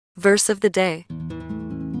Verse of the day,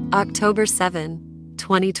 October 7,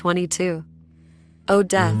 2022. O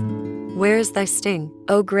death, where is thy sting?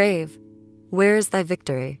 O grave, where is thy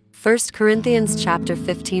victory? 1 Corinthians chapter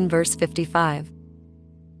 15 verse 55.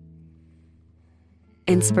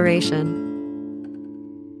 Inspiration.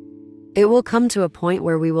 It will come to a point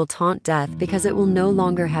where we will taunt death because it will no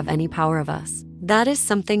longer have any power of us. That is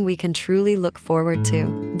something we can truly look forward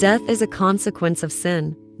to. Death is a consequence of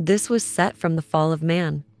sin. This was set from the fall of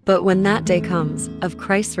man. But when that day comes, of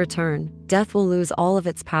Christ's return, death will lose all of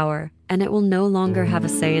its power, and it will no longer have a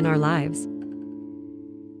say in our lives.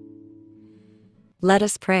 Let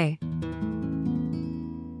us pray.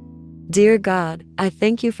 Dear God, I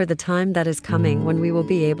thank you for the time that is coming when we will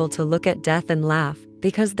be able to look at death and laugh,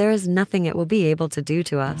 because there is nothing it will be able to do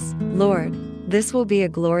to us. Lord, this will be a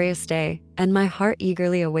glorious day, and my heart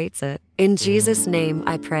eagerly awaits it. In Jesus' name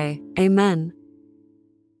I pray. Amen.